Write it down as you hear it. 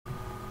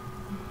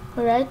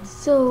Alright,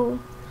 so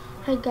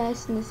hi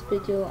guys, in this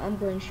video I'm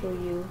going to show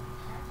you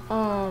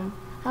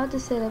how to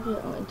set up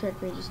your own internet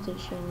radio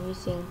station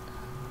using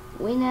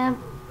Winamp,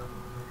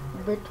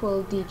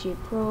 Virtual DJ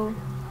Pro,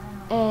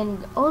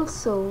 and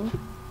also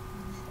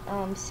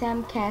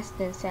Samcast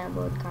and Sam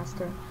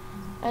Broadcaster.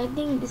 I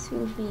think this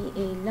will be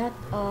a lot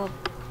of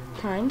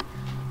time.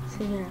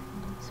 So yeah,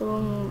 so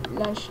we'll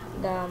launch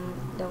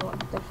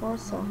the four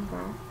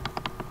software.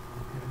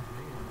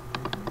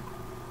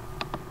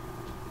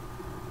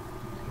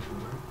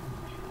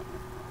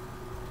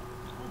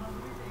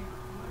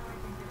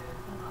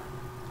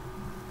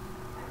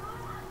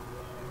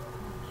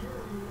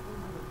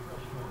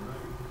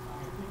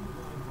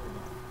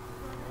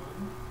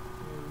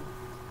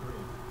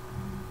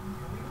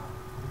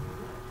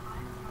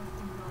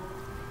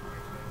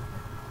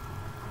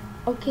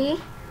 Okay.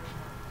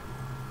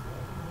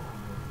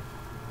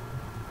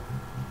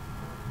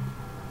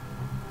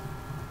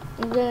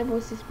 I'm gonna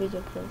post this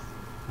video first.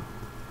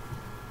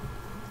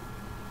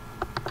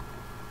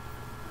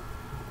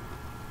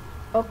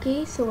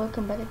 Okay, so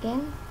welcome back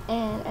again,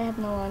 and I have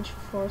now launched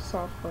 4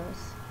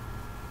 softwares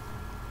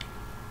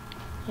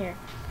here.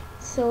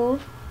 So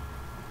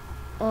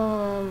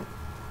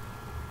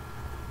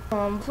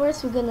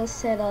first we're gonna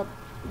set up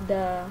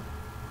the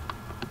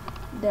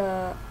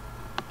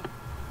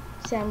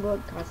Sam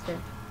Broadcaster.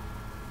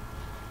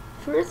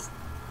 First,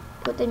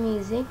 put the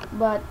music,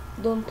 but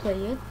don't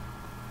play it.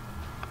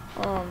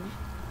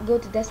 Go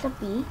to desktop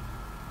B,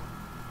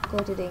 go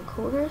to the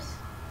encoders,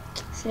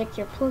 select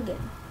your plugin,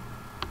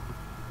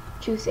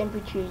 choose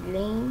MP3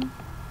 lane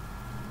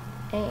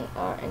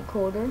AR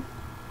encoder,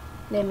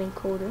 lem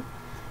encoder.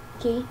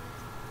 Okay,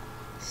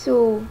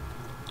 so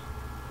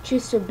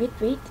choose your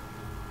bitrate,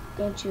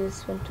 gonna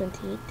choose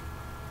 128.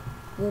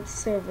 Go to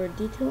server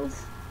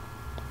details,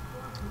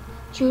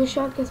 choose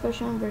shortcuts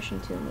version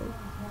 2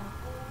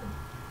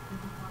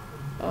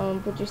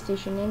 mode. Put your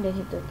station name, then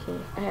hit OK.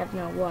 I have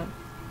now 1.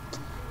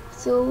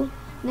 So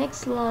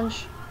next,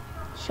 launch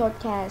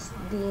Shortcast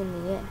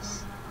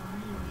DNES.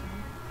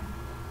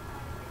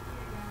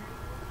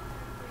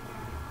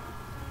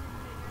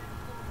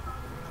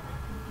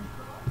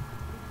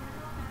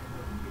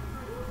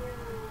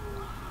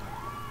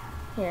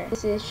 Here,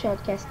 this is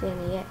Shortcast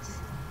DNES.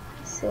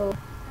 So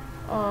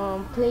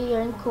play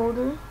your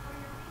encoder,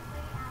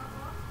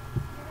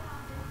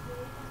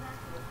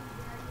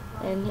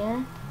 and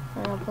here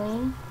I'm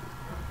playing,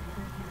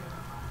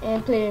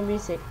 and play your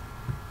music.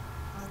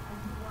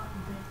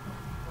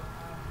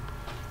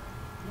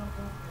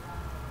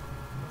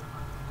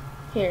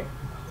 Here,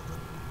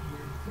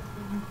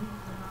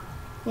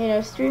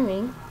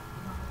 streaming.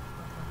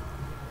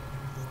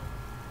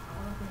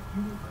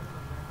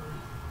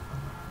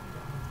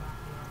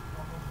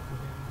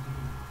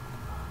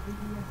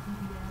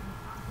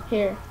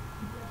 Here.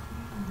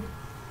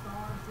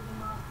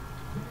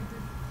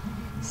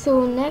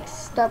 So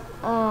next step,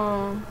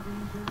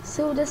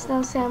 so that's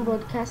now Sam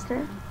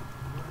Broadcaster.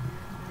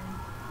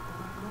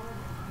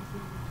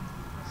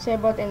 Sorry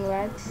about any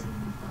lags.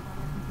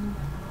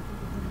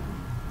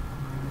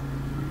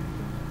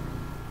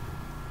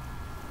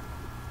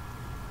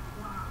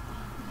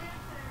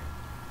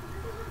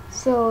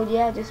 So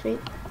yeah, just wait.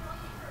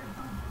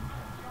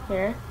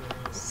 Here.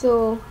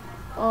 So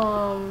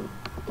I'm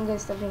gonna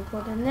stop the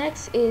encoder.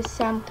 Next is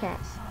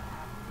Samcast.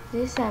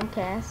 This is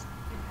Samcast.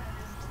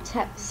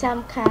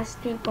 Samcast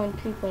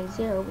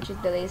 3.3.0, which is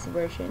the latest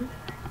version.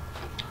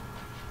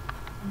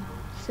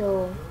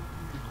 So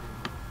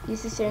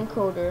this is your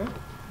encoder,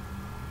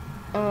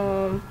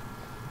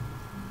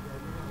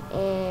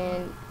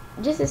 and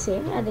just the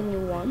same, add a new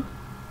one.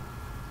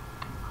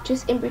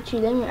 Choose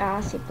MP3, then your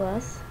AAC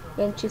plus,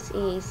 then choose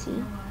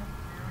AAC.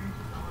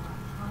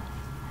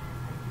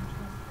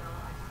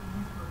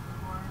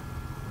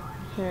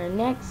 Here,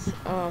 next,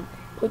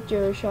 put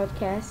your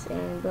shortcast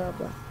and blah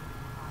blah.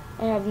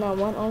 I have now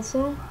 1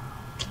 also.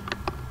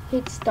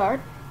 Hit start,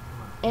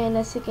 and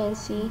as you can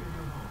see,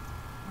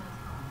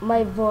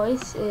 my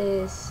voice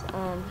is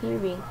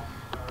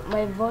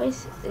my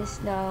voice is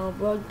now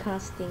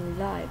broadcasting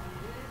live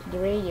to the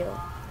radio,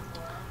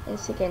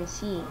 as you can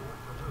see.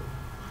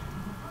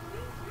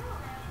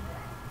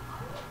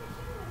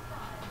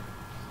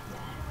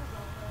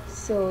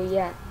 So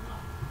yeah,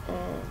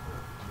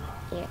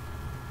 yeah.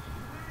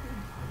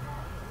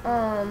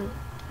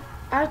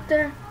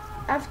 After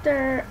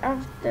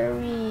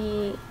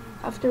we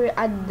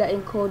add the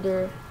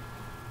encoder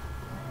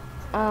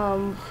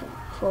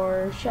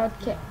for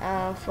shortcut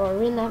for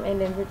Winamp and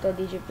then Virtual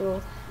DJ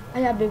Pro, I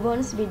have a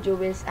bonus video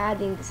with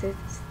adding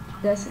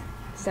the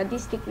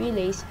statistic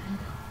relays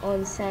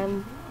on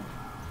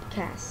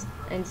Samcast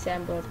and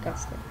Sam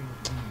Broadcaster.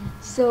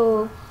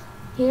 So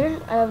here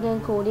I have the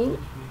encoding.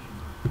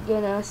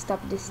 Gonna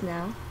stop this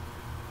now.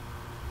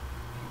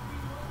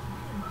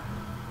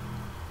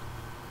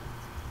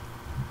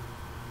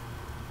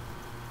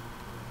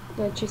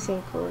 Gonna choose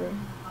encoder,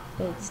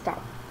 then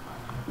stop.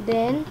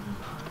 Then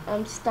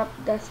stop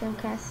the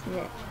Samcast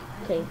net.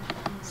 Okay,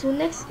 so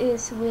next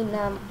is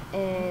Winamp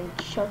and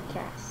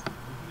Shortcast.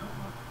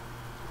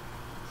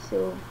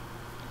 So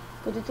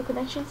Go to the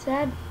Connections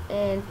tab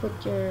and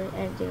put your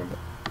everything.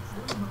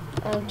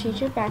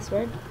 Change your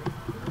password.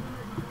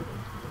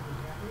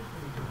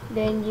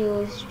 Then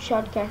use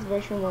Shotcast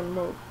version 1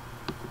 mode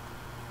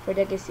for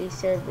legacy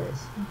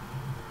servers.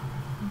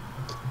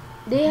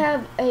 They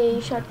have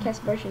a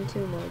Shotcast version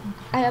 2 mode.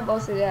 I have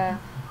also the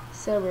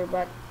server,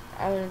 but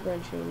I'm not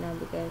going to show you now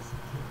because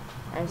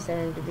I'm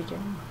starting the video.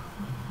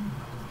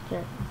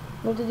 Okay.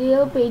 Go to the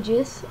yellow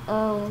pages.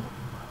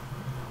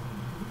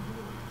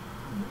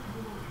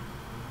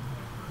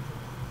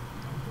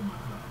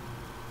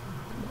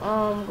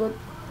 Go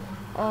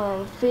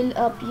fill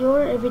up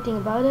your everything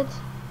about it.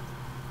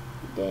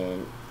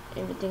 Then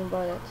everything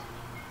about it.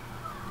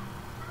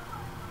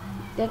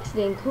 Next,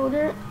 the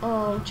encoder.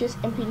 Choose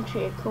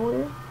MP3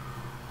 encoder.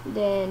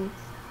 Then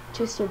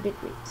choose your bit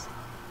rates.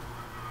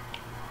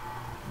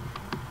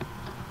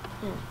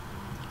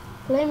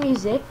 Play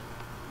music.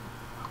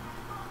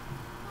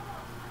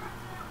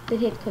 Then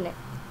hit connect.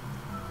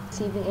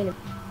 Receiving any.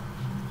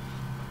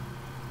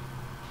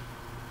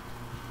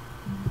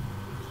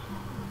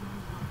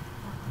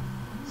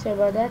 Sorry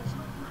about that.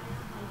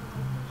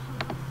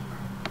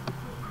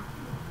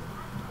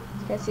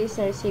 You can see it's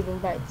not receiving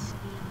bytes.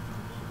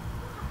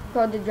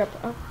 Got the drop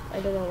up.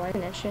 I don't know why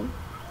connection.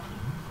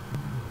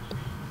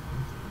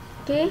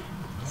 Okay,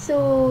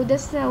 so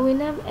that's the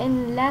Winamp,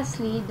 and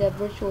lastly the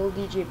Virtual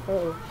DJ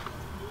Pro.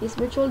 This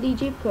Virtual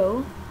DJ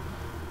Pro,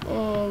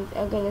 and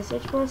I'm gonna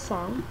search for a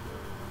song.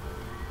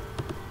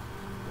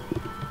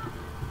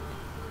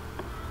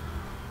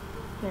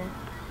 Here.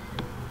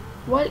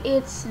 While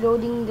it's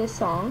loading the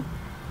song,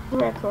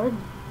 record,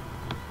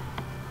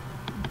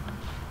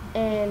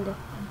 and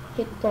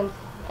hit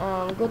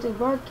go to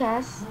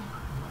broadcast,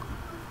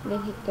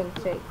 then hit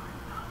config.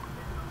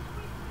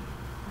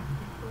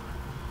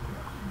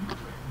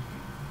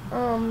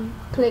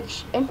 Click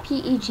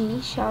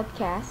MPEG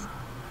Shoutcast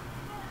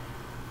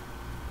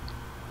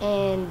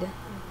and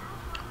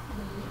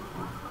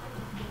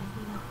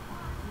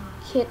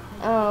hit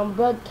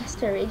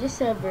broadcaster radio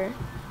server.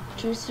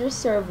 Choose your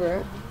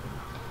server,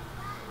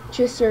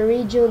 choose your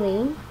radio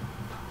name,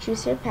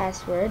 choose your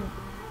password,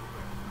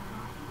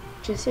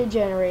 choose your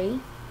genre,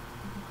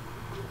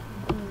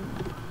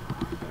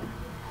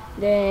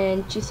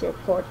 then choose your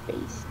port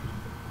base.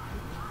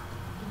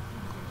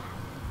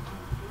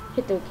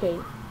 Hit OK.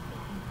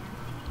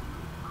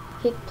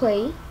 Hit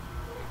play.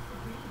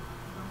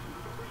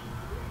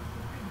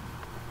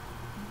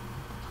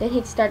 Then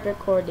hit start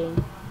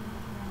recording.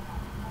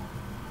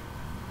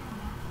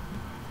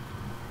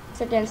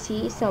 So you can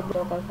see some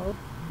local code.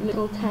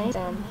 Little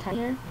time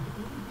here.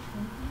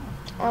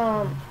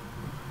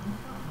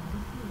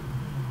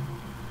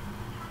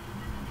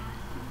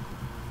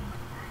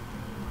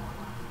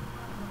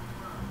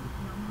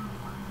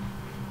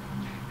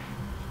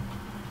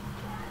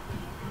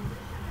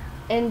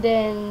 And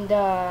then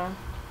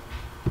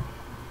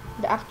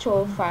the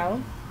actual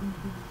file.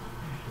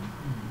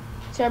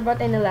 Sorry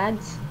about any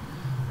lags.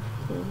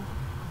 Okay.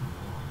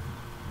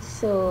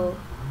 So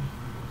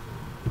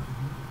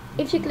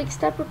if you click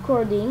stop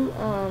recording,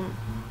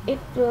 it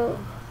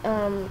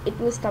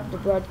will stop the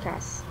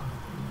broadcast.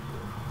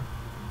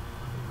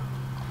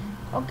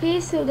 Okay,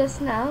 so that's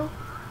now.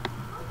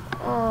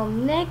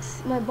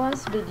 Next, my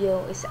bonus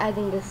video is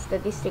adding the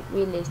statistic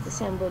relays to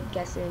SAM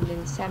broadcaster and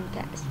then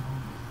SAMcast.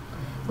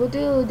 Go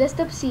to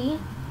desktop C,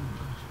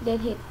 then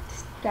hit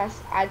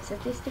add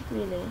statistic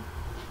relay.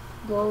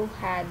 Go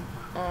add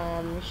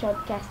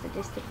Shoutcast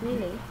statistic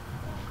relay.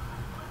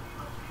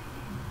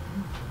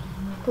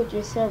 Put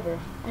your server.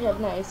 I have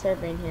not a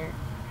server in here.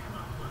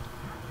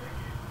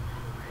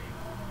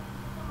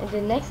 And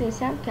then next in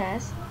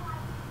SAMcast,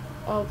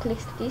 click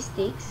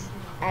statistics,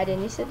 add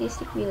any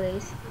statistic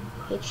relays,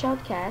 hit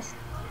Shoutcast,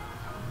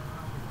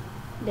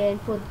 then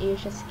put your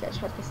Shoutcast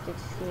statistic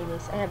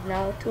relays. I have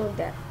now 2 of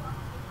them.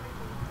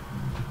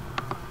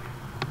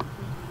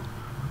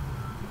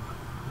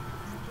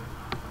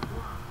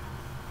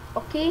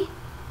 Okay,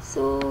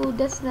 so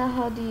that's now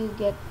how do you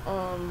get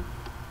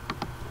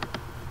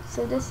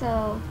so that's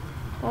how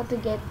to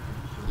get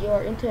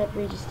your internet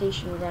radio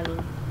station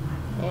running.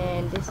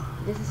 And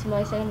this is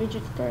my second video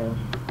tutorial.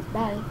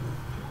 Bye.